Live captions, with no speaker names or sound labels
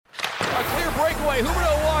away.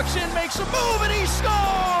 Huberdeau walks in, makes a move, and he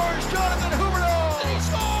scores! Jonathan Huberdeau! And he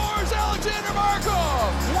scores! Alexander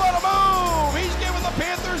Markov! What a move! He's giving the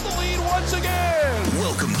Panthers the lead once again!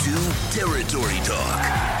 Welcome to Territory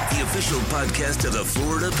Talk, the official podcast of the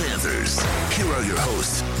Florida Panthers. Here are your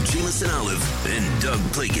hosts, Jameson and Doug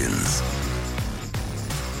Plagens.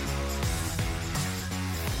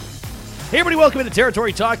 Hey everybody, welcome to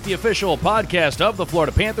Territory Talk, the official podcast of the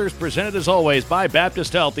Florida Panthers, presented as always by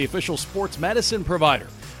Baptist Health, the official sports medicine provider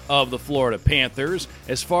of the Florida Panthers.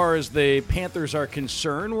 As far as the Panthers are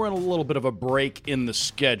concerned, we're in a little bit of a break in the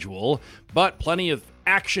schedule, but plenty of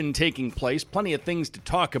action taking place, plenty of things to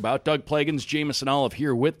talk about. Doug Plagens, Jameson Olive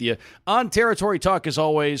here with you on Territory Talk, as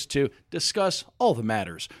always, to discuss all the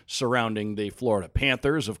matters surrounding the Florida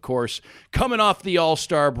Panthers. Of course, coming off the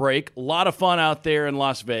All-Star break, a lot of fun out there in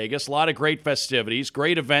Las Vegas, a lot of great festivities,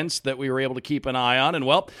 great events that we were able to keep an eye on. And,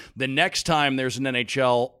 well, the next time there's an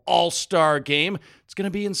NHL All-Star Game, it's going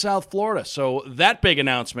to be in South Florida. So that big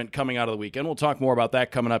announcement coming out of the weekend. We'll talk more about that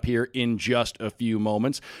coming up here in just a few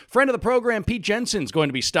moments. Friend of the program, Pete Jensen, is going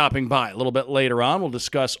to be stopping by a little bit later on. We'll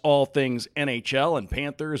discuss all things NHL and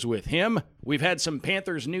Panthers with him. We've had some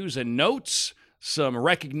Panthers news and notes, some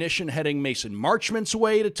recognition heading Mason Marchment's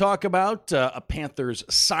way to talk about, a Panthers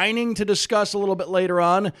signing to discuss a little bit later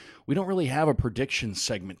on. We don't really have a prediction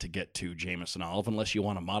segment to get to, Jameson Olive, unless you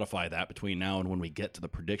want to modify that between now and when we get to the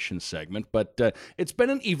prediction segment. But it's been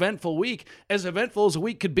an eventful week, as eventful as a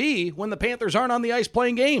week could be when the Panthers aren't on the ice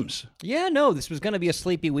playing games. Yeah, no, this was going to be a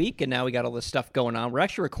sleepy week, and now we got all this stuff going on. We're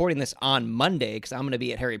actually recording this on Monday because I'm going to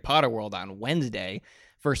be at Harry Potter World on Wednesday.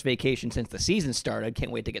 First vacation since the season started.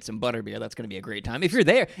 Can't wait to get some butterbeer. That's going to be a great time. If you're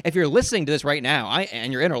there, if you're listening to this right now,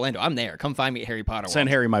 and you're in Orlando, I'm there. Come find me at Harry Potter World. Send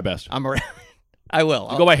Harry my best. I'm around. I will.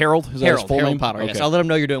 You go by Harold? Is that his full name? Potter, okay. Yes. I'll let him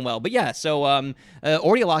know you're doing well. But yeah, so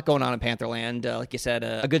already a lot going on in Pantherland. Like you said,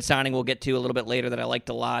 a good signing we'll get to a little bit later that I liked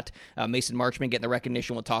a lot. Mason Marchment getting the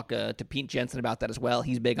recognition. We'll talk to Pete Jensen about that as well.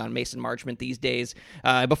 He's big on Mason Marchment these days.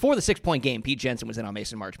 Before the 6-point game, Pete Jensen was in on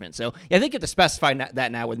Mason Marchment. So yeah, I think you have to specify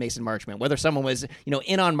that now with Mason Marchment, whether someone was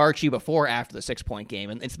in on Marchie before or after the 6-point game.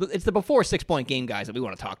 And it's the before 6-point game guys that we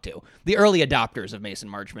want to talk to. The early adopters of Mason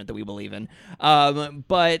Marchment that we believe in.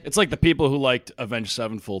 But it's like the people who liked Avenged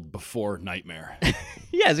Sevenfold before Nightmare.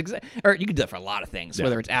 Yes, exactly. Or you can do that for a lot of things,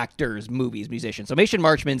 whether it's actors, movies, musicians. So Mason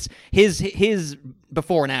Marchment's his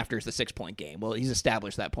before and after is the 6-point game. Well, he's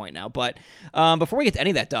established that point now. But before we get to any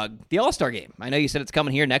of that, Doug, the All-Star Game. I know you said it's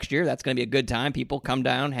coming here next year. That's going to be a good time. People come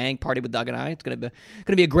down, hang, party with Doug and I. It's going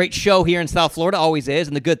to be a great show here in South Florida. Always is.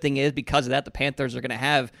 And the good thing is, because of that, the Panthers are going to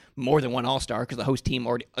have more than one All-Star because the host team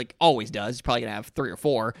always does. It's probably going to have 3 or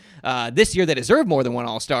 4. This year they deserve more than one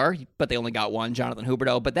All-Star, but they only got one, Jonathan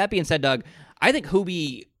Huberdeau. But that being said, Doug, I think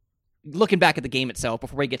Hubie, looking back at the game itself,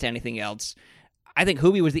 before we get to anything else, I think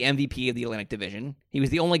Hubie was the MVP of the Atlantic Division. He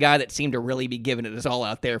was the only guy that seemed to really be giving it his all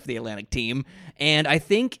out there for the Atlantic team. And I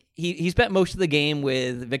think he spent most of the game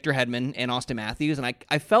with Victor Hedman and Austin Matthews. And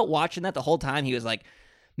I felt watching that the whole time, he was like,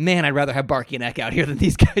 man, I'd rather have Barkey and Eck out here than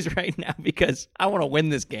these guys right now because I want to win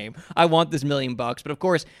this game. I want this $1 million. But of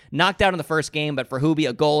course, knocked out in the first game. But for Hubie,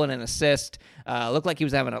 a goal and an assist. Looked like he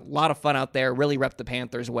was having a lot of fun out there. Really repped the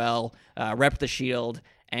Panthers well. Repped the Shield.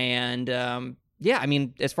 And yeah, I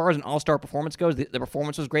mean, as far as an all-star performance goes, the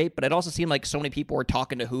performance was great. But it also seemed like so many people were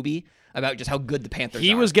talking to Hubie about just how good the Panthers are.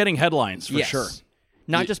 He was getting headlines for sure.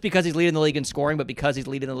 Not just because he's leading the league in scoring, but because he's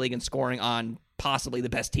leading the league in scoring on possibly the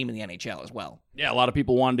best team in the NHL as well. Yeah, a lot of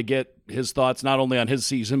people wanted to get his thoughts not only on his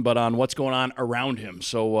season, but on what's going on around him.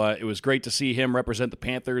 So it was great to see him represent the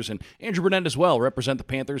Panthers, and Andrew Burnett as well represent the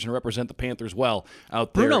Panthers and represent the Panthers well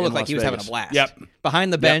out there. Bruno looked like he was having a blast. Yep.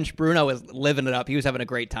 Behind the bench, Bruno was living it up. He was having a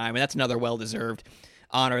great time, and that's another well-deserved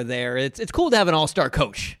honor there. It's cool to have an all-star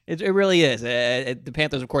coach. It really is. The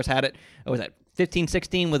Panthers, of course, had it. What was that?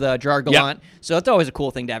 15-16 with Gerard Gallant. Yep. So that's always a cool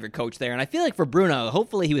thing to have your coach there. And I feel like for Bruno,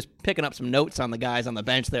 hopefully he was picking up some notes on the guys on the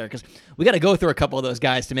bench there because we got to go through a couple of those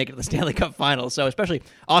guys to make it to the Stanley Cup Finals. So especially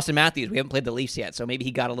Austin Matthews, we haven't played the Leafs yet, so maybe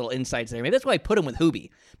he got a little insights there. Maybe that's why I put him with Hubie.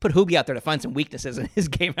 Put Hubie out there to find some weaknesses in his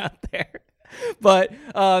game out there. But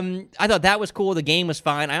I thought that was cool. The game was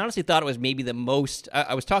fine. I honestly thought it was maybe the most,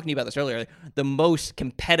 I was talking to you about this earlier, the most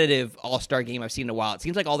competitive All-Star game I've seen in a while. It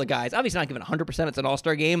seems like all the guys, obviously not giving 100% it's an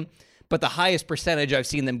All-Star game, but the highest percentage I've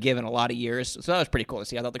seen them give in a lot of years. So that was pretty cool to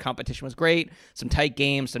see. I thought the competition was great. Some tight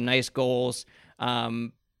games, some nice goals.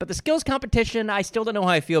 But the skills competition, I still don't know how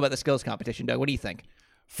I feel about the skills competition, Doug. What do you think?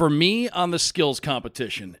 For me, on the skills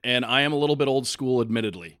competition, and I am a little bit old school,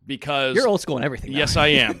 admittedly, because... You're old school in everything, though. Yes, I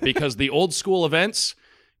am, because the old school events,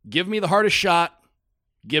 give me the hardest shot,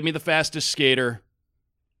 give me the fastest skater.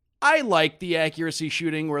 I like the accuracy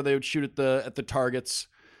shooting where they would shoot at the targets,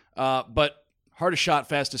 but hardest shot,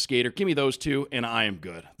 fastest skater. Give me those two, and I am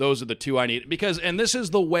good. Those are the two I need. And this is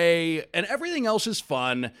the way, and everything else is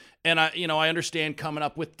fun. And I understand coming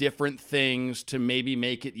up with different things to maybe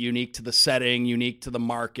make it unique to the setting, unique to the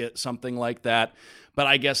market, something like that. But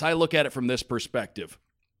I guess I look at it from this perspective.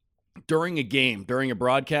 During a game, during a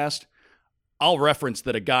broadcast, I'll reference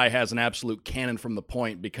that a guy has an absolute cannon from the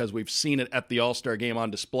point because we've seen it at the All-Star Game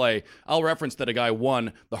on display. I'll reference that a guy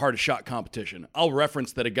won the hardest shot competition. I'll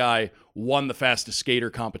reference that a guy won the fastest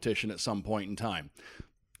skater competition at some point in time.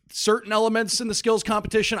 Certain elements in the skills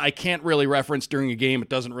competition I can't really reference during a game. It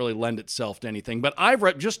doesn't really lend itself to anything. But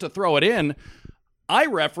just to throw it in, I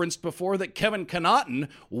referenced before that Kevin Connaughton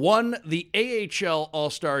won the AHL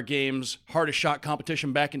All-Star Game's hardest shot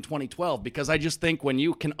competition back in 2012 because I just think when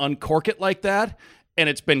you can uncork it like that and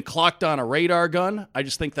it's been clocked on a radar gun, I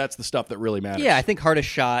just think that's the stuff that really matters. Yeah, I think hardest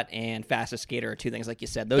shot and fastest skater are two things, like you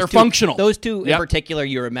said. They're functional. Those two in particular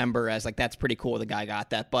you remember as, like, that's pretty cool the guy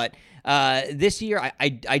got that. But this year, I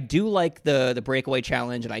do like the breakaway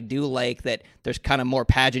challenge, and I do like that there's kind of more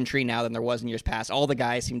pageantry now than there was in years past. All the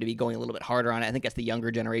guys seem to be going a little bit harder on it. I think that's the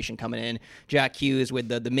younger generation coming in. Jack Hughes with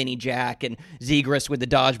the mini jack, and Zegras with the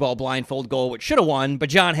dodgeball blindfold goal, which should have won. But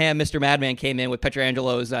John Hamm, Mr. Madman, came in with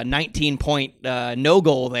Petrangelo's 19-point no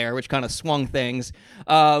goal there, which kind of swung things.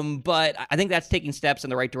 But I think that's taking steps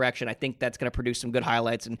in the right direction. I think that's going to produce some good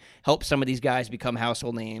highlights and help some of these guys become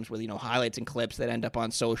household names with, highlights and clips that end up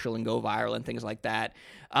on social and go viral and things like that.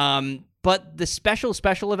 But the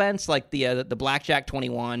special events like the Blackjack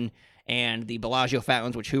 21 and the Bellagio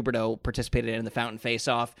Fountains, which Huberdeau participated in the Fountain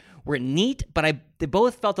Face-Off, were neat, but they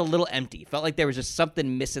both felt a little empty. Felt like there was just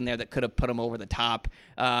something missing there that could have put them over the top.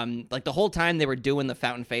 Like the whole time they were doing the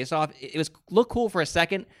Fountain Face-Off, it looked cool for a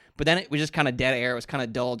second, but then it was just kind of dead air. It was kind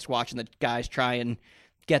of dull just watching the guys try and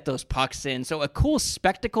get those pucks in. So a cool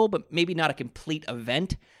spectacle, but maybe not a complete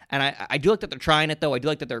event. And I do like that they're trying it, though. I do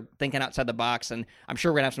like that they're thinking outside the box, and I'm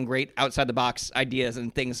sure we're going to have some great outside-the-box ideas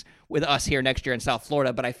and things with us here next year in South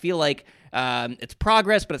Florida, but I feel like it's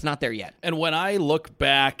progress, but it's not there yet. And when I look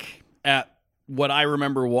back at what I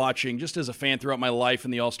remember watching just as a fan throughout my life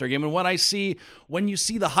in the All-Star Game, and when you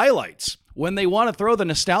see the highlights, when they want to throw the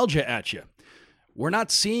nostalgia at you, we're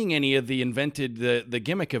not seeing any of the invented, the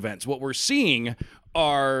gimmick events. What we're seeing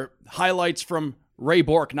are highlights from Ray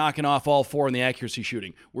Bourque knocking off all four in the accuracy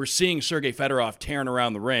shooting. We're seeing Sergei Fedorov tearing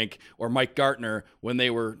around the rink, or Mike Gartner when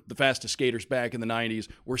they were the fastest skaters back in the 90s.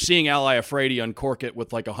 We're seeing Ali Afridi uncork it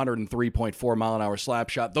with like 103.4 mile an hour slap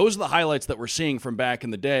shot. Those are the highlights that we're seeing from back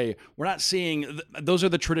in the day. We're not seeing, those are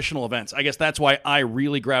the traditional events. I guess that's why I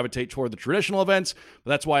really gravitate toward the traditional events,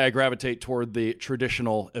 but that's why I gravitate toward the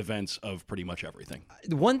traditional events of pretty much everything.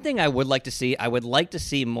 One thing I would like to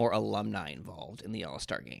see more alumni involved in the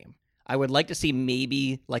All-Star Game. I would like to see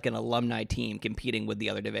maybe like an alumni team competing with the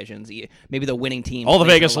other divisions. Maybe the winning team. All the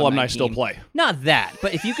Vegas alumni still play. Not that,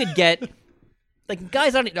 but if you could get like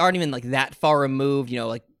guys aren't even like that far removed,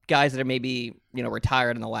 like guys that are maybe,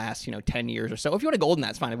 retired in the last, 10 years or so. If you want to go older than that,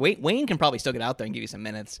 it's fine. Wayne can probably still get out there and give you some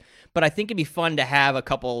minutes, but I think it'd be fun to have a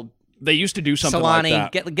couple. They used to do something Solani,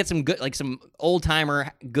 like that. Get some good, like some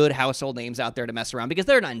old-timer, good household names out there to mess around because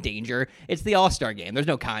they're not in danger. It's the All-Star Game. There's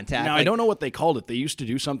no contact. Now, I don't know what they called it. They used to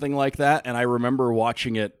do something like that, and I remember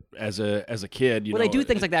watching it as a kid. They do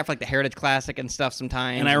things like that for like the Heritage Classic and stuff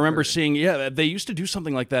sometimes. And I remember seeing, they used to do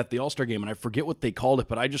something like that at the All-Star Game, and I forget what they called it,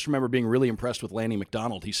 but I just remember being really impressed with Lanny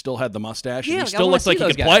McDonald. He still had the mustache, and he still looked like he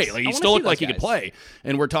could play. Like he still looked like he could play.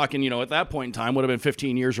 And we're talking, at that point in time, would have been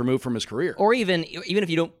 15 years removed from his career. Or even if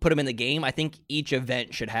you don't put him in the game, I think each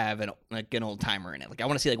event should have an old timer in it. Like I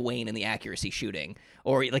want to see like Wayne in the accuracy shooting,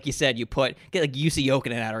 or like you said, get like UC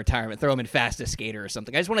Jokinen out of retirement, throw him in fastest skater or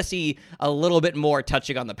something. I just want to see a little bit more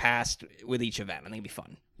touching on the past with each event. I think it'd be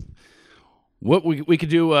fun. What we could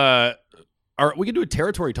do? We could do a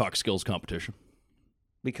territory talk skills competition.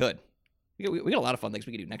 We could. We got a lot of fun things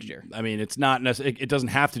we could do next year. I mean, it's not it doesn't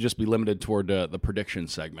have to just be limited toward the prediction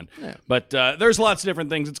segment. Yeah. But there's lots of different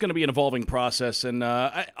things. It's going to be an evolving process, and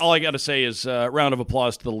all I got to say is round of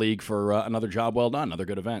applause to the league for another job well done, another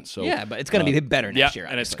good event. So yeah, but it's going to be better next year.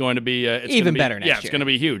 And it's going to be even better next year. Yeah, it's going to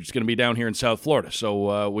be huge. It's going to be down here in South Florida.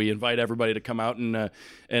 So we invite everybody to come out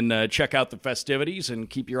and check out the festivities and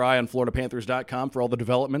keep your eye on FloridaPanthers.com for all the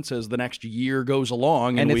developments as the next year goes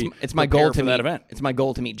along. And it's my goal for that event. It's my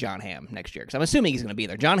goal to meet John Hamm next year because I'm assuming he's going to be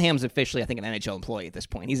there. John Hamm's officially, I think, an NHL employee at this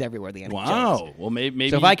point. He's everywhere the NHL Wow. is. Well, maybe.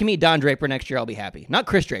 So if I can meet Don Draper next year, I'll be happy. Not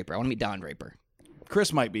Chris Draper. I want to meet Don Draper.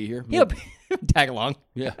 Chris might be here. Yep. Tag along.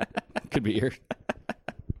 Yeah. Could be here.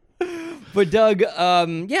 But Doug, I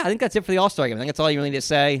think that's it for the All-Star Game. I think that's all you really need to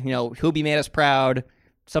say. Hubie made us proud.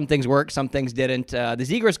 some things worked, some things didn't. The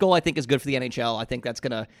Zegras goal, I think, is good for the NHL. I think that's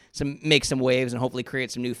going to make some waves and hopefully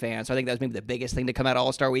create some new fans. So I think that's maybe the biggest thing to come out of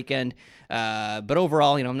All-Star Weekend. But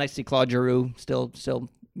overall, nice to see Claude Giroux still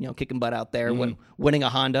kicking butt out there, winning a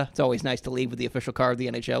Honda. It's always nice to leave with the official car of the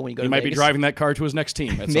NHL when you go to Vegas. He might be driving that car to his next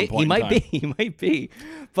team at some point in time. He might be.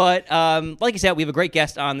 But like I said, we have a great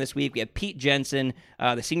guest on this week. We have Pete Jensen,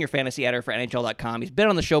 the senior fantasy editor for NHL.com. He's been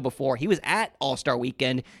on the show before. He was at All-Star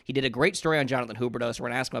Weekend. He did a great story on Jonathan Huberdeau, so we're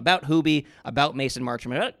going to ask him about Hubie, about Mason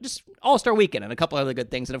Marchment, about just All-Star Weekend and a couple other good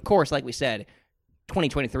things. And, of course, like we said,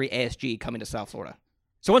 2023 ASG coming to South Florida.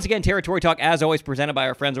 So once again, Territory Talk, as always, presented by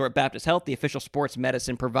our friends over at Baptist Health, the official sports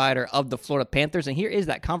medicine provider of the Florida Panthers. And here is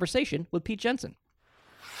that conversation with Pete Jensen.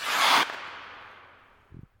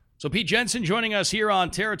 So Pete Jensen joining us here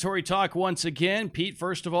on Territory Talk once again. Pete,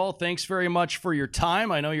 first of all, thanks very much for your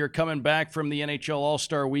time. I know you're coming back from the NHL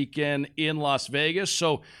All-Star Weekend in Las Vegas.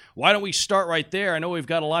 So why don't we start right there? I know we've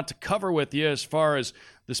got a lot to cover with you as far as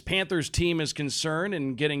this Panthers team is concerned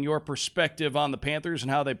and getting your perspective on the Panthers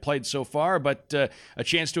and how they played so far, but a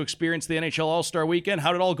chance to experience the NHL All-Star Weekend.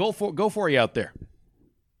 How did it all go for you out there?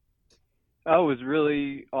 Oh, it was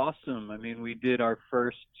really awesome. I mean, we did our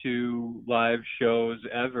first 2 live shows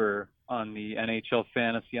ever on the NHL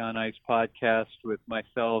Fantasy on Ice podcast with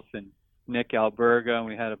myself and Nick Alberga, and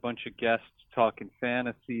we had a bunch of guests talking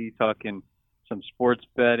fantasy, talking some sports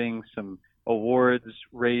betting, some awards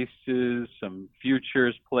races, some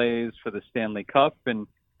futures plays for the Stanley Cup. And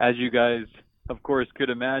as you guys, of course, could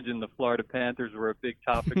imagine, the Florida Panthers were a big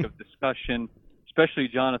topic of discussion, especially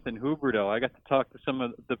Jonathan Huberdeau. I got to talk to some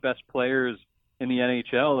of the best players in the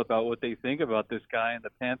NHL about what they think about this guy and the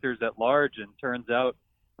Panthers at large. And turns out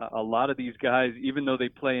a lot of these guys, even though they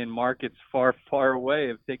play in markets far, far away,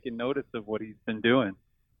 have taken notice of what he's been doing.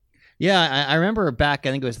 Yeah, I remember back,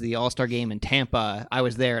 I think it was the All-Star Game in Tampa, I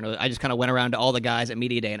was there, and I just kind of went around to all the guys at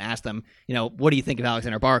Media Day and asked them, what do you think of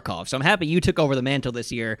Alexander Barkov? So I'm happy you took over the mantle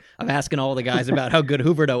this year of asking all the guys about how good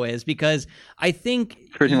Huberdeau is, because I think,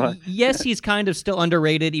 yes, he's kind of still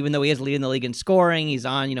underrated, even though he is leading the league in scoring. He's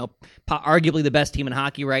on, arguably the best team in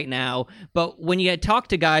hockey right now. But when you talk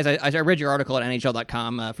to guys, I read your article at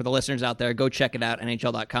NHL.com. For the listeners out there, go check it out,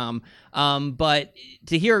 NHL.com. But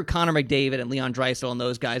to hear Connor McDavid and Leon Draisaitl and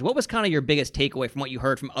those guys, what was kind of your biggest takeaway from what you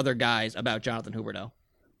heard from other guys about Jonathan Huberdeau?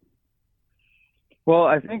 Well,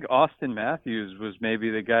 I think Austin Matthews was maybe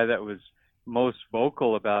the guy that was most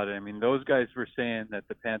vocal about it. I mean, those guys were saying that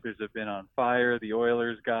the Panthers have been on fire, the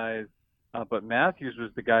Oilers guys, but Matthews was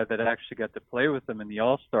the guy that actually got to play with them in the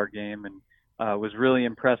All-Star Game and was really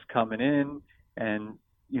impressed coming in. And,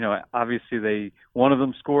 obviously one of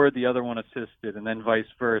them scored, the other one assisted, and then vice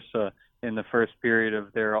versa in the first period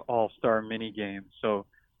of their All-Star mini game. So,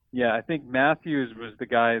 yeah, I think Matthews was the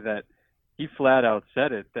guy that he flat out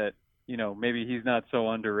said it, that, maybe he's not so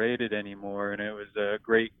underrated anymore. And it was a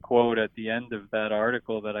great quote at the end of that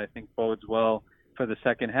article that I think bodes well for the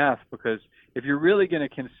second half, because if you're really going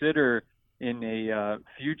to consider in a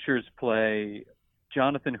futures play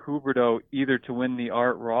Jonathan Huberdeau either to win the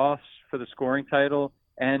Art Ross for the scoring title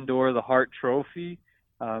and or the Hart Trophy,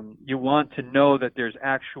 you want to know that there's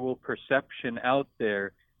actual perception out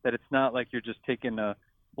there, that it's not like you're just taking a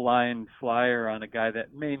blind flyer on a guy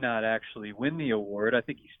that may not actually win the award. I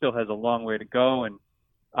think he still has a long way to go, and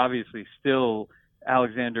obviously still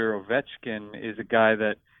Alexander Ovechkin is a guy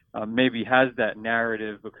that maybe has that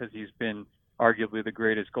narrative because he's been arguably the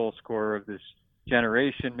greatest goal scorer of this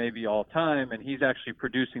generation, maybe all time, and he's actually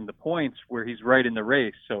producing the points where he's right in the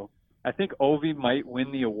race. So I think Ovi might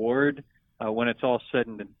win the award when it's all said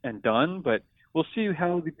and done, but we'll see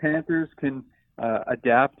how the Panthers can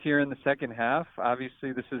adapt here in the second half.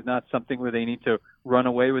 Obviously, this is not something where they need to run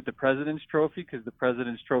away with the President's Trophy, because the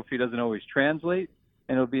President's Trophy doesn't always translate,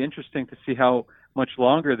 and it'll be interesting to see how much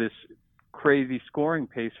longer this crazy scoring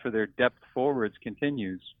pace for their depth forwards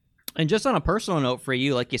continues. And just on a personal note for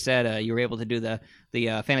you, like you said, you were able to do the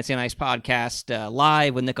Fantasy on Ice podcast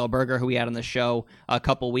live with Nick Alberga, who we had on the show a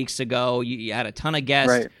couple weeks ago. You had a ton of guests.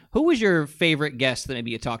 Right. Who was your favorite guest that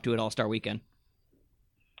maybe you talked to at All-Star Weekend?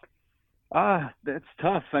 That's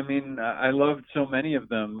tough. I mean, I loved so many of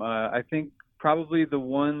them. I think probably the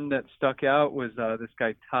one that stuck out was this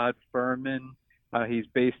guy, Todd Furman. He's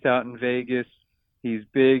based out in Vegas. He's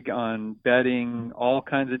big on betting all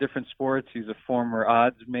kinds of different sports. He's a former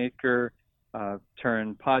odds maker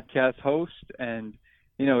turned podcast host. And,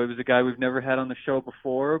 it was a guy we've never had on the show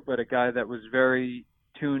before, but a guy that was very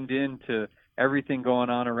tuned in to everything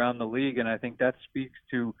going on around the league. And I think that speaks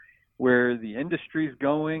to where the industry's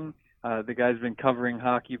going. The guy's been covering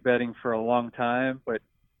hockey betting for a long time, but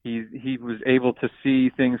he was able to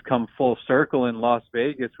see things come full circle in Las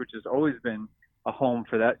Vegas, which has always been a home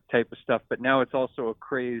for that type of stuff. But now it's also a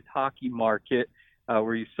crazed hockey market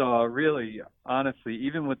where you saw really, honestly,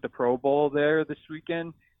 even with the Pro Bowl there this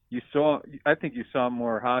weekend, I think you saw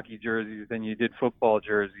more hockey jerseys than you did football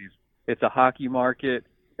jerseys. It's a hockey market.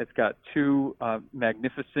 It's got two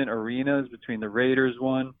magnificent arenas between the Raiders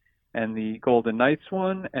one and the Golden Knights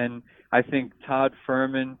one. And I think Todd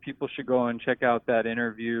Furman, people should go and check out that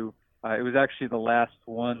interview. It was actually the last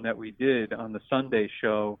one that we did on the Sunday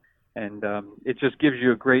show. And it just gives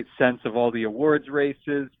you a great sense of all the awards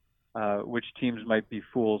races, which teams might be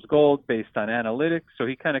fool's gold based on analytics. So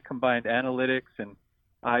he kind of combined analytics and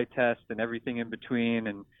eye test and everything in between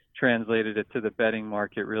and translated it to the betting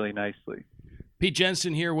market really nicely. Pete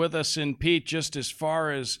Jensen here with us. And Pete, just as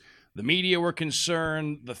far as the media were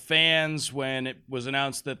concerned, the fans, when it was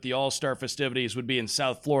announced that the All-Star festivities would be in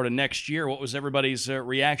South Florida next year, what was everybody's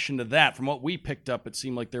reaction to that? From what we picked up, it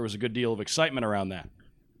seemed like there was a good deal of excitement around that.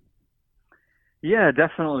 Yeah,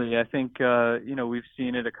 definitely. I think, we've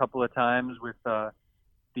seen it a couple of times with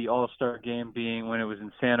the All-Star Game being when it was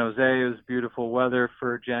in San Jose. It was beautiful weather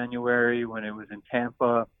for January. When it was in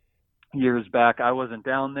Tampa years back, I wasn't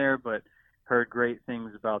down there, but heard great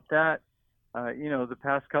things about that. The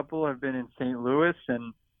past couple have been in St. Louis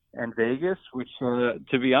and Vegas, which,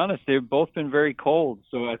 to be honest, they've both been very cold.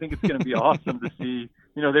 So I think it's going to be awesome to see.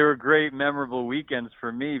 They were great, memorable weekends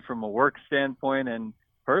for me from a work standpoint and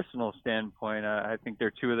personal standpoint. I think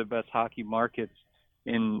they're two of the best hockey markets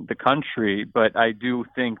in the country. But I do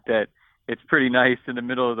think that it's pretty nice in the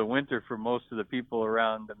middle of the winter for most of the people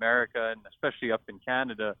around America, and especially up in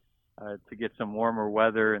Canada, to get some warmer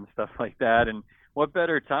weather and stuff like that. And what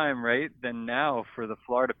better time, right, than now for the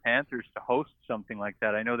Florida Panthers to host something like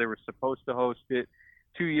that? I know they were supposed to host it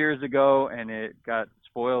 2 years ago, and it got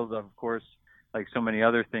spoiled, of course, like so many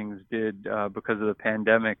other things did because of the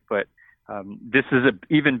pandemic. But this is an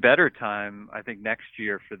even better time, I think, next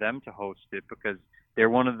year for them to host it because they're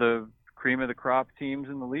one of the cream of the crop teams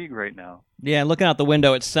in the league right now. Yeah, looking out the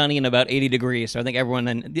window, it's sunny and about 80 degrees, so I think everyone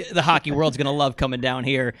in the hockey world's going to love coming down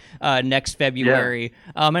here next February.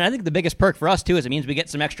 Yeah. And I think the biggest perk for us, too, is it means we get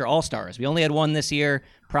some extra All-Stars. We only had one this year.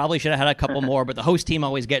 Probably should have had a couple more, but the host team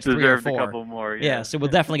always gets 3 or 4. A couple more, yeah, so we'll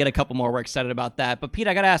definitely get a couple more. We're excited about that. But, Pete,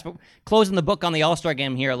 I got to ask, closing the book on the All-Star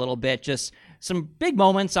Game here a little bit, just some big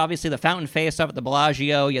moments. Obviously, the fountain face-off at the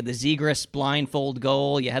Bellagio. You had the Zegras blindfold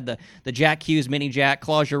goal. You had the Jack Hughes mini-jack,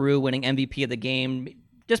 Claude Giroux winning MVP of the game.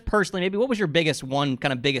 Just personally, maybe what was your biggest moment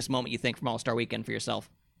you think from All-Star Weekend for yourself?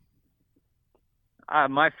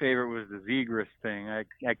 My favorite was the Zegras thing. I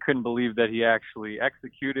couldn't believe that he actually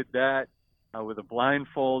executed that with a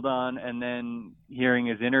blindfold on, and then hearing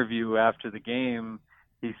his interview after the game,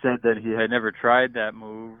 he said that he had never tried that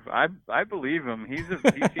move. I believe him. He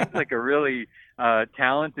seems like a really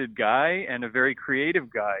talented guy and a very creative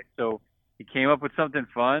guy. So he came up with something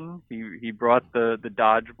fun. He brought the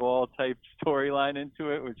dodgeball type storyline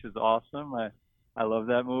into it, which is awesome. I love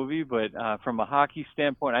that movie. But from a hockey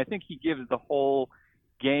standpoint, I think he gives the whole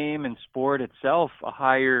game and sport itself a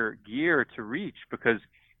higher gear to reach because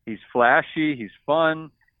he's flashy, he's fun,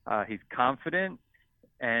 he's confident,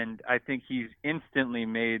 and I think he's instantly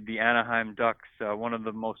made the Anaheim Ducks one of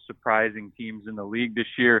the most surprising teams in the league this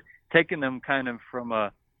year, taking them kind of from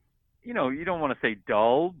a, you don't want to say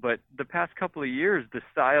dull, but the past couple of years, the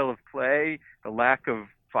style of play, the lack of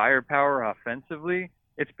firepower offensively,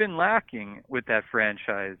 it's been lacking with that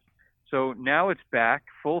franchise. So now it's back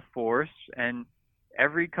full force, and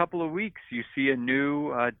every couple of weeks you see a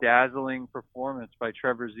new dazzling performance by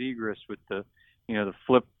Trevor Zegras with the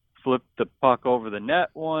flip the puck over the net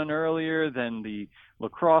one earlier, then the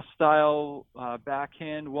lacrosse style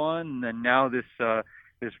backhand one, and then now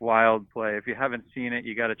this wild play. If you haven't seen it,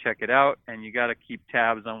 you got to check it out, and you got to keep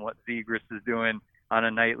tabs on what Zegras is doing on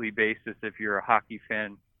a nightly basis if you're a hockey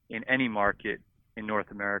fan in any market in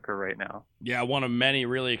North America right now. Yeah, one of many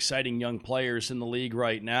really exciting young players in the league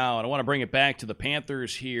right now. And I want to bring it back to the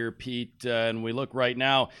Panthers here, Pete. And we look right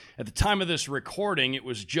now, at the time of this recording, it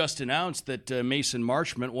was just announced that Mason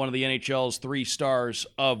Marchment, one of the NHL's 3 stars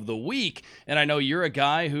of the week. And I know you're a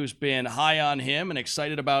guy who's been high on him and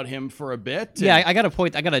excited about him for a bit. Yeah, I got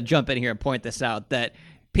to jump in here and point this out, that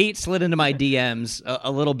Pete slid into my DMs a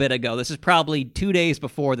little bit ago. This is probably 2 days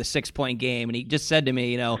before the 6-point game, and he just said to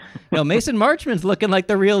me, Mason Marchment's looking like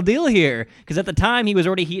the real deal here. Because at the time, he was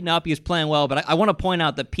already heating up. He was playing well. But I want to point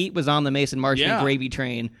out that Pete was on the Mason Marchment gravy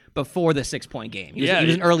train before the 6-point game. He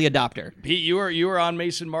was an early adopter. Pete, you were on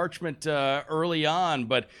Mason Marchment early on.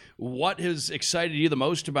 But what has excited you the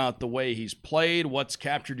most about the way he's played? What's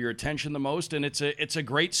captured your attention the most? And it's a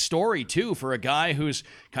great story, too, for a guy who's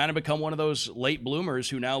kind of become one of those late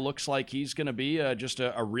bloomers who now looks like he's going to be just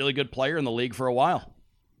a really good player in the league for a while.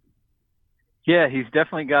 Yeah, he's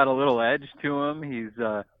definitely got a little edge to him. He's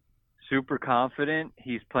super confident.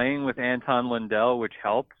 He's playing with Anton Lundell, which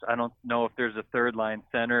helps. I don't know if there's a third-line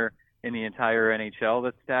center in the entire NHL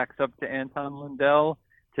that stacks up to Anton Lundell,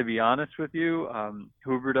 to be honest with you.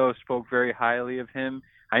 Huberdeau spoke very highly of him.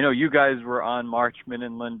 I know you guys were on Marchment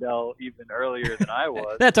and Lundell even earlier than I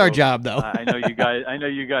was. That's our job, though. I know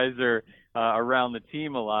you guys are around the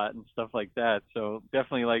team a lot and stuff like that. So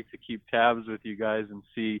definitely like to keep tabs with you guys and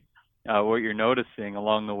see what you're noticing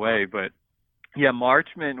along the way. But yeah,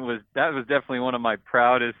 Marchment was definitely one of my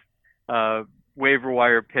proudest waiver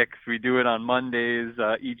wire picks. We do it on Mondays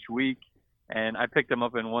each week, and I picked him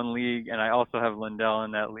up in one league, and I also have Lundell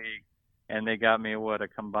in that league, and they got me a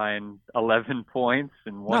combined 11 points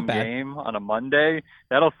in one game on a Monday.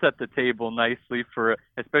 That'll set the table nicely for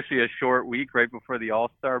especially a short week right before the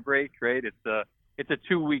All-Star break, right? It's a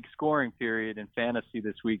 2-week scoring period in fantasy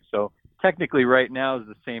this week, so technically right now is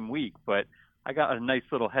the same week, but I got a nice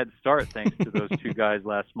little head start thanks to those two guys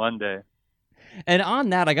last Monday. And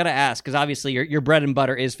on that, I got to ask, because obviously your bread and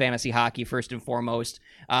butter is fantasy hockey first and foremost.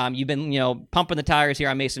 You've been, pumping the tires here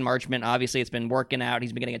on Mason Marchment. Obviously, it's been working out.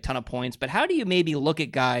 He's been getting a ton of points. But how do you maybe look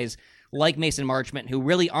at guys like Mason Marchment who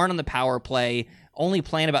really aren't on the power play, only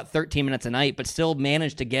playing about 13 minutes a night, but still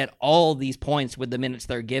manage to get all these points with the minutes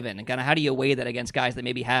they're given? And kind of how do you weigh that against guys that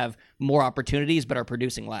maybe have more opportunities but are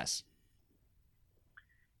producing less?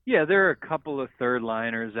 Yeah, there are a couple of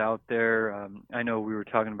third-liners out there. I know we were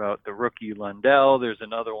talking about the rookie Lundell. There's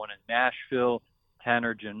another one in Nashville,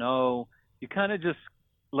 Tanner Jeannot. You kind of just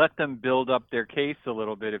let them build up their case a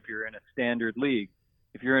little bit if you're in a standard league.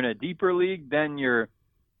 If you're in a deeper league, then you're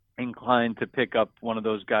inclined to pick up one of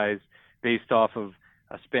those guys based off of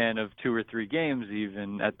a span of 2 or 3 games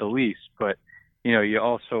even at the least. But, you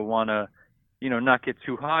also want to, not get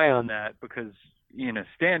too high on that because – in a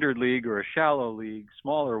standard league or a shallow league,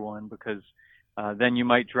 smaller one, because then you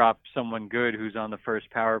might drop someone good who's on the first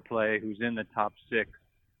power play, who's in the top 6,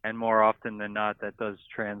 and more often than not, that does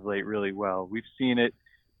translate really well. We've seen it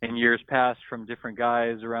in years past from different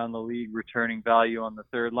guys around the league returning value on the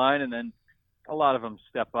third line, and then a lot of them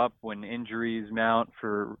step up when injuries mount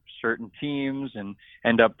for certain teams and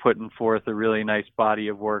end up putting forth a really nice body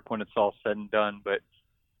of work when it's all said and done. But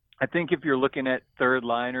I think if you're looking at third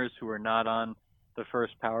liners who are not on the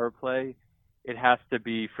first power play, it has to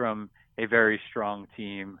be from a very strong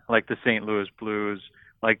team like the St. Louis Blues,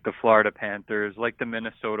 like the Florida Panthers, like the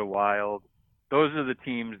Minnesota Wild. Those are the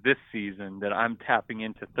teams this season that I'm tapping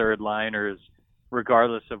into third liners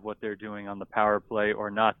regardless of what they're doing on the power play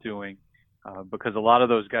or not doing, because a lot of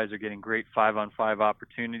those guys are getting great 5-on-5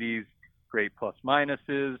 opportunities, great plus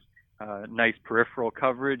minuses, nice peripheral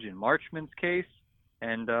coverage in Marchment's case,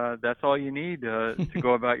 and that's all you need to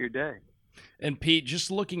go about your day. And Pete, just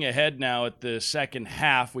looking ahead now at the second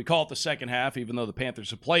half, we call it the second half, even though the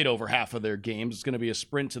Panthers have played over half of their games. It's going to be a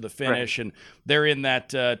sprint to the finish, right. And they're in that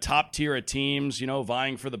top tier of teams,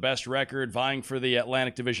 vying for the best record, vying for the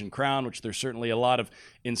Atlantic Division crown, which there's certainly a lot of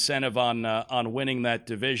incentive on winning that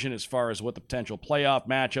division as far as what the potential playoff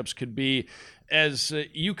matchups could be. As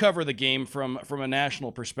you cover the game from a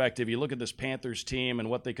national perspective, you look at this Panthers team and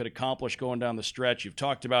what they could accomplish going down the stretch. You've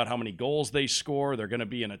talked about how many goals they score. They're going to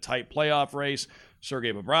be in a tight playoff race.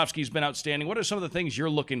 Sergei Bobrovsky's been outstanding. What are some of the things you're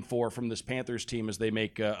looking for from this Panthers team as they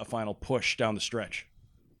make a final push down the stretch?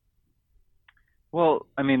 Well,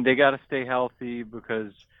 they got to stay healthy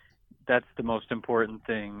because that's the most important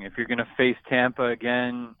thing. If you're going to face Tampa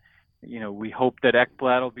again, we hope that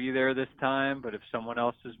Ekblad will be there this time, but if someone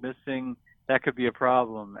else is missing, that could be a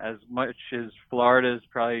problem. As much as Florida is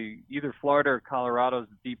probably either Florida or Colorado is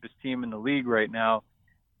the deepest team in the league right now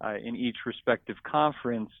in each respective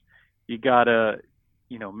conference, you got to,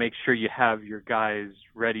 make sure you have your guys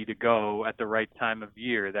ready to go at the right time of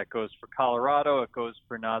year. That goes for Colorado. It goes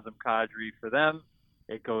for Nazem Kadri for them.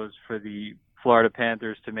 It goes for the Florida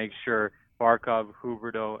Panthers to make sure Barkov,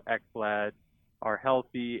 Huberdeau, Ekblad are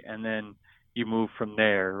healthy, and then you move from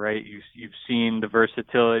there, right? You've seen the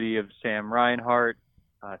versatility of Sam Reinhart.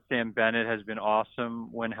 Sam Bennett has been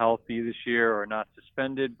awesome when healthy this year or not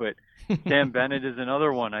suspended, but Sam Bennett is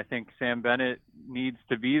another one. I think Sam Bennett needs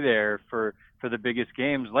to be there for the biggest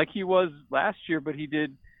games like he was last year, but he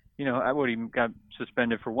did, he got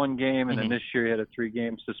suspended for 1 game, and then this year he had a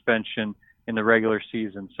 3-game suspension in the regular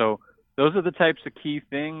season. So those are the types of key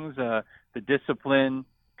things, the discipline,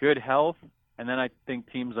 good health, and then I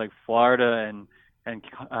think teams like Florida and and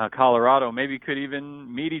Colorado maybe could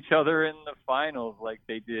even meet each other in the finals like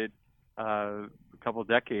they did a couple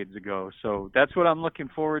decades ago. So that's what I'm looking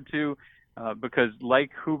forward to, because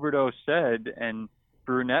like Huberdeau said and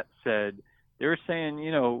Brunette said, they're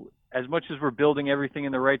saying, as much as we're building everything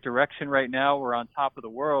in the right direction right now, we're on top of the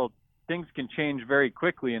world, things can change very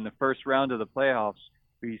quickly in the first round of the playoffs.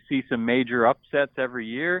 We see some major upsets every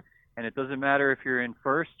year, and it doesn't matter if you're in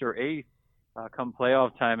first or eighth. Come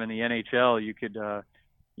playoff time in the NHL, you could,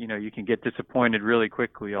 you can get disappointed really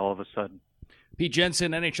quickly all of a sudden. Pete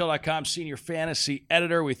Jensen, NHL.com senior fantasy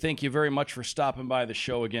editor. We thank you very much for stopping by the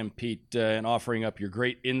show again, Pete, and offering up your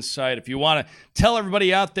great insight. If you want to tell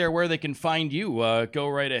everybody out there where they can find you, go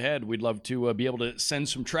right ahead. We'd love to be able to send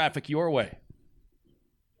some traffic your way.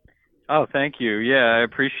 Oh, thank you. Yeah, I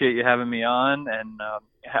appreciate you having me on. And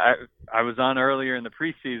I was on earlier in the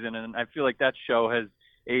preseason, and I feel like that show has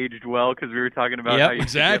aged well because we were talking about how you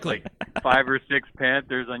get like 5 or 6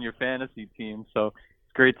 Panthers on your fantasy team. So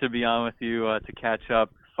it's great to be on with you to catch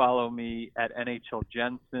up. Follow me at NHL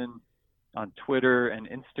Jensen on Twitter and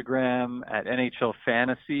Instagram, at NHL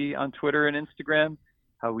Fantasy on Twitter and Instagram.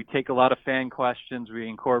 We take a lot of fan questions. We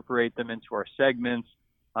incorporate them into our segments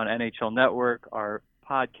on NHL Network, our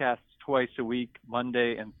podcasts twice a week,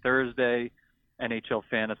 Monday and Thursday, NHL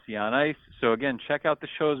Fantasy on Ice. So again, check out the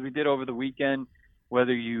shows we did over the weekend,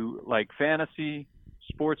 whether you like fantasy,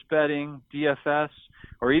 sports betting, DFS,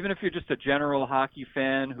 or even if you're just a general hockey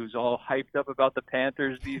fan who's all hyped up about the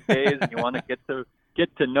Panthers these days and you want to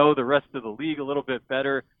get to know the rest of the league a little bit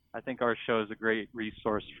better, I think our show is a great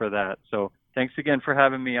resource for that. So thanks again for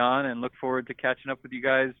having me on, and look forward to catching up with you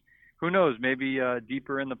guys. Who knows, maybe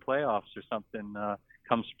deeper in the playoffs or something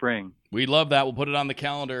come spring. We love that. We'll put it on the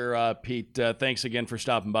calendar, Pete. Thanks again for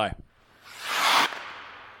stopping by.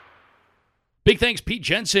 Big thanks, Pete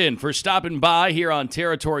Jensen, for stopping by here on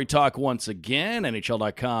Territory Talk once again.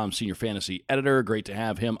 NHL.com senior fantasy editor. Great to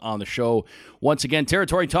have him on the show once again.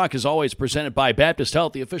 Territory Talk is always presented by Baptist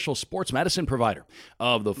Health, the official sports medicine provider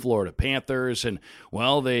of the Florida Panthers. And,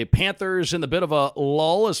 well, the Panthers in a bit of a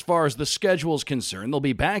lull as far as the schedule is concerned. They'll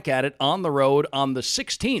be back at it on the road on the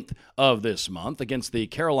 16th of this month against the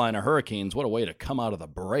Carolina Hurricanes. What a way to come out of the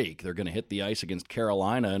break. They're going to hit the ice against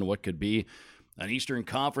Carolina in what could be an Eastern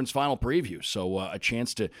Conference final preview. So a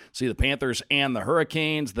chance to see the Panthers and the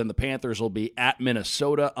Hurricanes. Then the Panthers will be at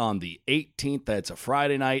Minnesota on the 18th. That's a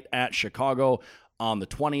Friday night. At Chicago on the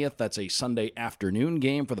 20th. That's a Sunday afternoon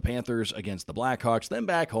game for the Panthers against the Blackhawks. Then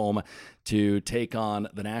back home to take on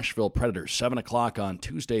the Nashville Predators. 7 o'clock on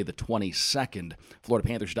Tuesday the 22nd.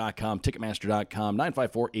 FloridaPanthers.com, Ticketmaster.com,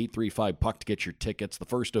 954-835-PUCK to get your tickets. The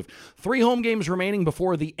first of 3 home games remaining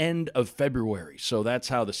before the end of February. So that's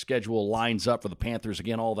how the schedule lines up for the Panthers.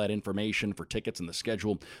 Again, all that information for tickets and the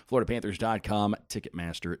schedule, FloridaPanthers.com,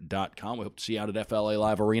 Ticketmaster.com. We hope to see you out at FLA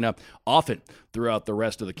Live Arena often throughout the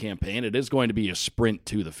rest of the campaign. It is going to be a sprint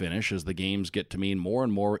to the finish as the games get to mean more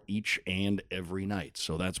and more each and every night.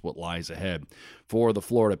 So that's what lies ahead for the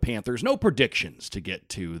Florida Panthers. No predictions to get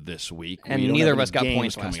to this week. And neither of us got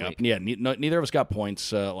points last week. Yeah, neither of us got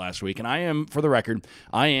points last week. And I am, for the record,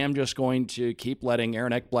 I am just going to keep letting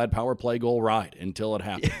Aaron Ekblad power play goal ride until it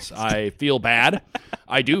happens. I feel bad.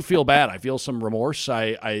 I do feel bad. I feel some remorse.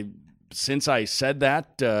 Since I said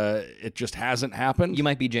that, it just hasn't happened. You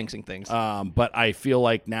might be jinxing things. But I feel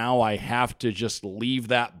like now I have to just leave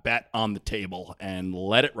that bet on the table and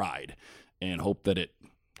let it ride and hope that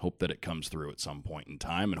it comes through at some point in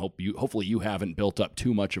time, and hopefully you haven't built up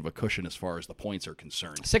too much of a cushion as far as the points are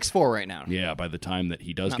concerned. 6-4 right now. Yeah, by the time that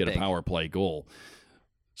he does get big. A power play goal.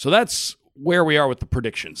 So that's where we are with the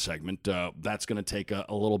prediction segment. That's going to take a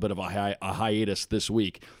little bit of a hiatus this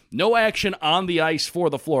week. No action on the ice for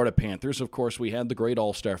the Florida Panthers. Of course, we had the great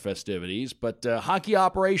All-Star festivities, but hockey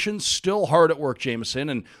operations still hard at work, Jameson,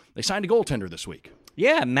 and they signed a goaltender this week.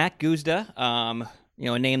 Yeah, Matt Guzda,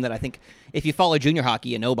 a name that I think if you follow junior hockey,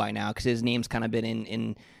 you know by now because his name's kind of been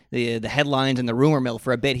in the headlines and the rumor mill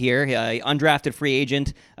for a bit here. Undrafted free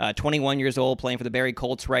agent, 21 years old, playing for the Barrie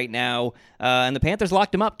Colts right now. And the Panthers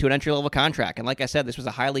locked him up to an entry-level contract. And like I said, this was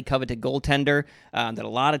a highly coveted goaltender that a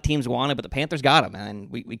lot of teams wanted, but the Panthers got him. And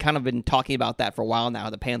we kind of been talking about that for a while now.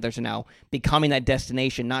 The Panthers are now becoming that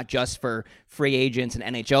destination, not just for free agents and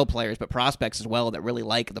NHL players, but prospects as well that really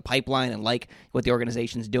like the pipeline and like what the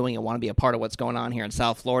organization's doing and want to be a part of what's going on here in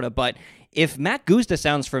South Florida. But if Matt Guzda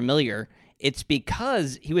sounds familiar, it's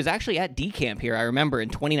because he was actually at D-Camp here, I remember, in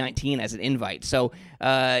 2019 as an invite. So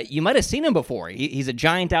you might have seen him before. He's a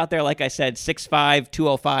giant out there, like I said, 6'5",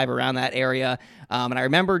 205, around that area. And I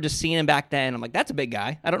remember just seeing him back then. I'm like, that's a big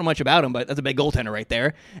guy. I don't know much about him, but that's a big goaltender right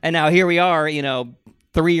there. And now here we are,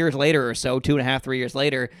 3 years later or so, 2.5, 3 years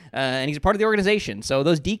later, and he's a part of the organization. So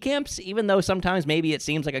those decamps, even though sometimes maybe it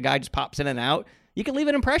seems like a guy just pops in and out, you can leave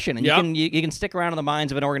an impression, and you can stick around in the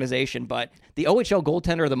minds of an organization. But the OHL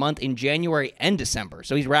Goaltender of the Month in January and December,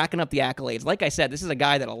 so he's racking up the accolades. Like I said, this is a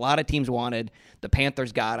guy that a lot of teams wanted. The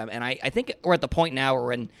Panthers got him, and I think we're at the point now where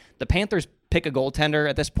when the Panthers pick a goaltender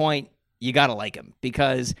at this point, you got to like him,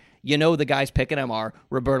 because you know the guys picking him are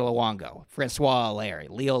Roberto Luongo, Francois Allaire,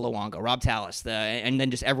 Leo Luongo, Rob Tallis, and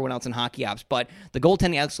then just everyone else in hockey ops. But the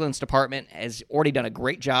goaltending excellence department has already done a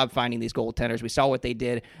great job finding these goaltenders. We saw what they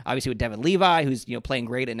did, obviously, with Devin Levi, who's playing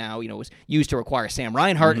great and now was used to require Sam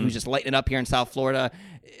Reinhart, who's just lighting it up here in South Florida.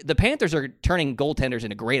 The Panthers are turning goaltenders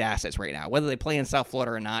into great assets right now. Whether they play in South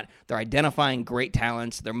Florida or not, they're identifying great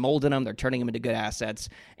talents. They're molding them. They're turning them into good assets.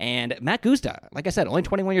 And Matt Guzda, like I said, only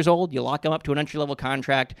 21 years old. You lock him up to an entry-level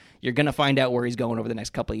contract. You're going to find out where he's going over the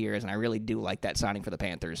next couple of years, and I really do like that signing for the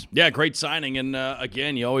Panthers. Yeah, great signing. And,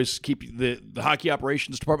 again, you always keep the hockey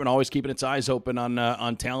operations department always keeping its eyes open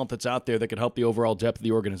on talent that's out there that could help the overall depth of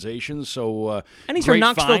the organization. So, and he's from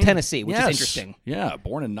Knoxville, Tennessee, which is interesting. Yeah,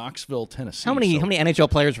 born in Knoxville, Tennessee. How many NHL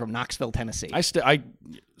players from Knoxville, Tennessee? I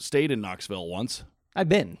stayed in Knoxville once. I've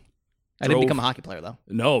been. I didn't become a hockey player, though.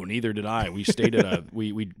 No, neither did I. We stayed at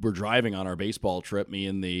we were driving on our baseball trip, me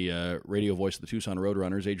and the radio voice of the Tucson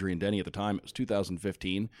Roadrunners, Adrian Denny at the time. It was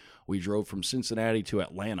 2015. We drove from Cincinnati to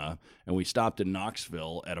Atlanta, and we stopped in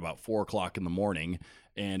Knoxville at about 4 o'clock in the morning.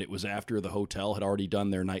 And it was after the hotel had already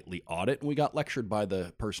done their nightly audit, and we got lectured by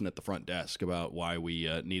the person at the front desk about why we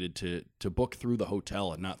needed to book through the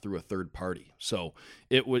hotel and not through a third party. So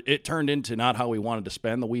it turned into not how we wanted to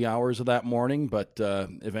spend the wee hours of that morning, but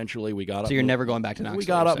eventually we got up. So you're never going back to Knoxville? We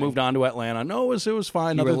got up, moved on to Atlanta. No, it was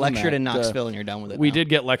fine. You were lectured in Knoxville, and you're done with it. We did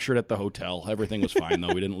get lectured at the hotel. Everything was fine,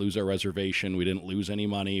 though. We didn't lose our reservation. We didn't lose any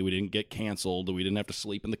money. We didn't get canceled. We didn't have to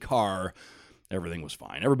sleep in the car. Everything was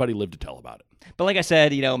fine. Everybody lived to tell about it. But like I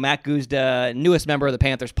said, Matt Guzda, newest member of the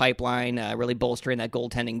Panthers pipeline, really bolstering that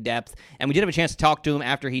goaltending depth. And we did have a chance to talk to him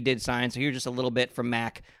after he did sign. So here's just a little bit from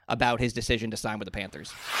Mac about his decision to sign with the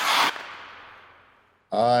Panthers.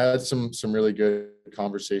 I had some really good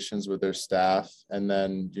conversations with their staff. And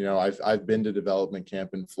then, I've been to development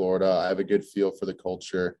camp in Florida. I have a good feel for the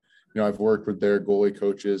culture. I've worked with their goalie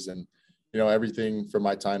coaches, and, everything from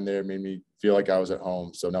my time there made me feel like I was at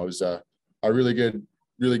home. So that was a really good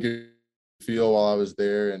feel while I was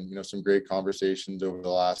there, and some great conversations over the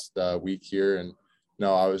last week here, and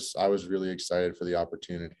I was really excited for the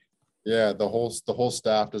opportunity. Yeah, the whole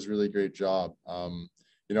staff does a really great job.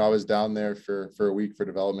 I was down there for a week for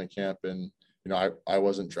development camp, and I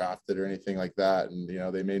wasn't drafted or anything like that, and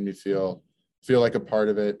they made me feel like a part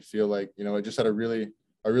of it, feel like it just had a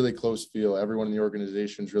really close feel. Everyone in the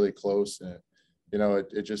organization is really close, and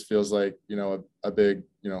it just feels like, a big,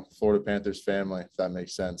 Florida Panthers family, if that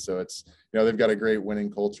makes sense. So it's, they've got a great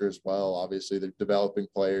winning culture as well. Obviously they're developing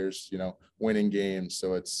players, winning games.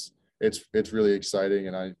 So it's really exciting.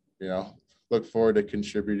 And I, look forward to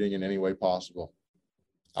contributing in any way possible.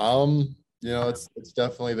 It's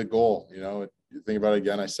definitely the goal, you think about it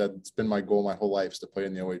again. I said, it's been my goal my whole life is to play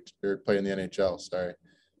in the NHL. Sorry.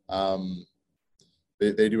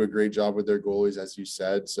 They do a great job with their goalies, as you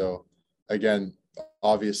said. So again,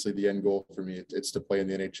 obviously the end goal for me, it's to play in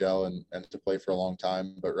the NHL and to play for a long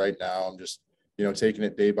time. But right now I'm just, taking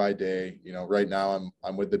it day by day. Right now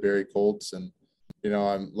I'm with the Barrie Colts, and,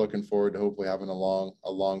 I'm looking forward to hopefully having a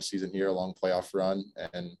long season here, a long playoff run.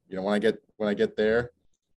 And, when I get there,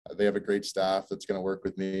 they have a great staff that's going to work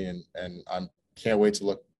with me, and I can't wait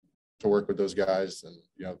to work with those guys. And,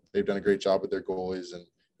 they've done a great job with their goalies,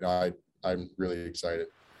 and, I'm really excited.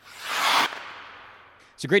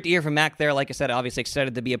 So great to hear from Mac there. Like I said, obviously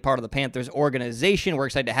excited to be a part of the Panthers organization. We're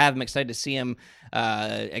excited to have him, excited to see him,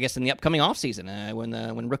 I guess, in the upcoming offseason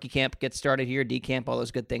when rookie camp gets started here, D camp, all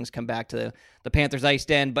those good things come back to the Panthers ice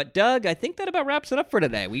den. But, Doug, I think that about wraps it up for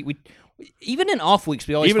today. We even in off weeks,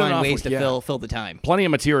 we always find ways to fill the time. Plenty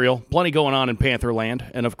of material, plenty going on in Pantherland.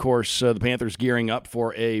 And, of course, the Panthers gearing up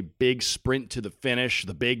for a big sprint to the finish.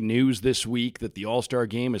 The big news this week that the All-Star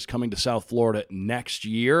Game is coming to South Florida next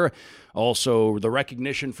year. Also, the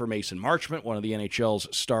recognition for Mason Marchment, one of the NHL's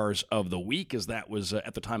Stars of the Week, as that was,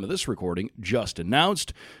 at the time of this recording, just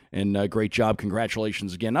announced. And great job.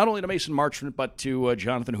 Congratulations again, not only to Mason Marchment, but to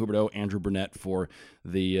Jonathan Huberdeau, Andrew Burnett, yet for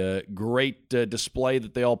the great display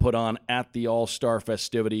that they all put on at the All-Star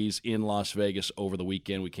festivities in Las Vegas over the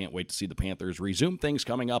weekend. We can't wait to see the Panthers resume things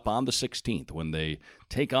coming up on the 16th when they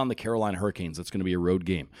take on the Carolina Hurricanes. That's going to be a road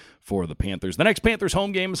game for the Panthers. The next Panthers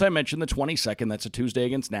home game, as I mentioned, the 22nd. That's a Tuesday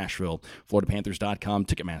against Nashville. FloridaPanthers.com,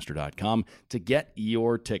 Ticketmaster.com to get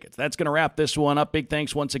your tickets. That's going to wrap this one up. Big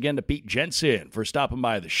thanks once again to Pete Jensen for stopping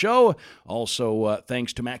by the show. Also,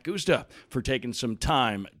 thanks to Matt Guzda for taking some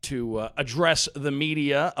time to address the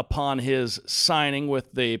media upon his signing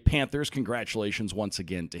with the Panthers. Congratulations once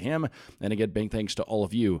again to him. And again, big thanks to all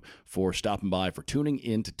of you for stopping by, for tuning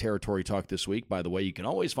in to Territory Talk this week. By the way, you can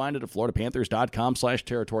always find it at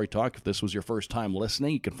FloridaPanthers.com/Territory Talk. If this was your first time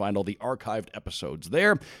listening, you can find all the archived episodes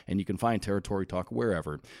there, and you can find Territory Talk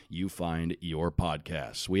wherever you find your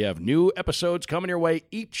podcasts. We have new episodes coming your way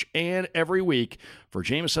each and every week. For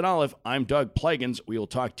Jameson Olive, I'm Doug Plagens. We will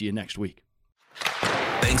talk to you next week.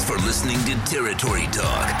 Thanks for listening to Territory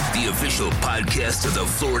Talk, the official podcast of the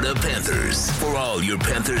Florida Panthers. For all your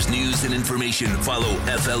Panthers news and information, follow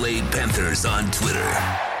FLA Panthers on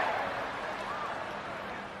Twitter.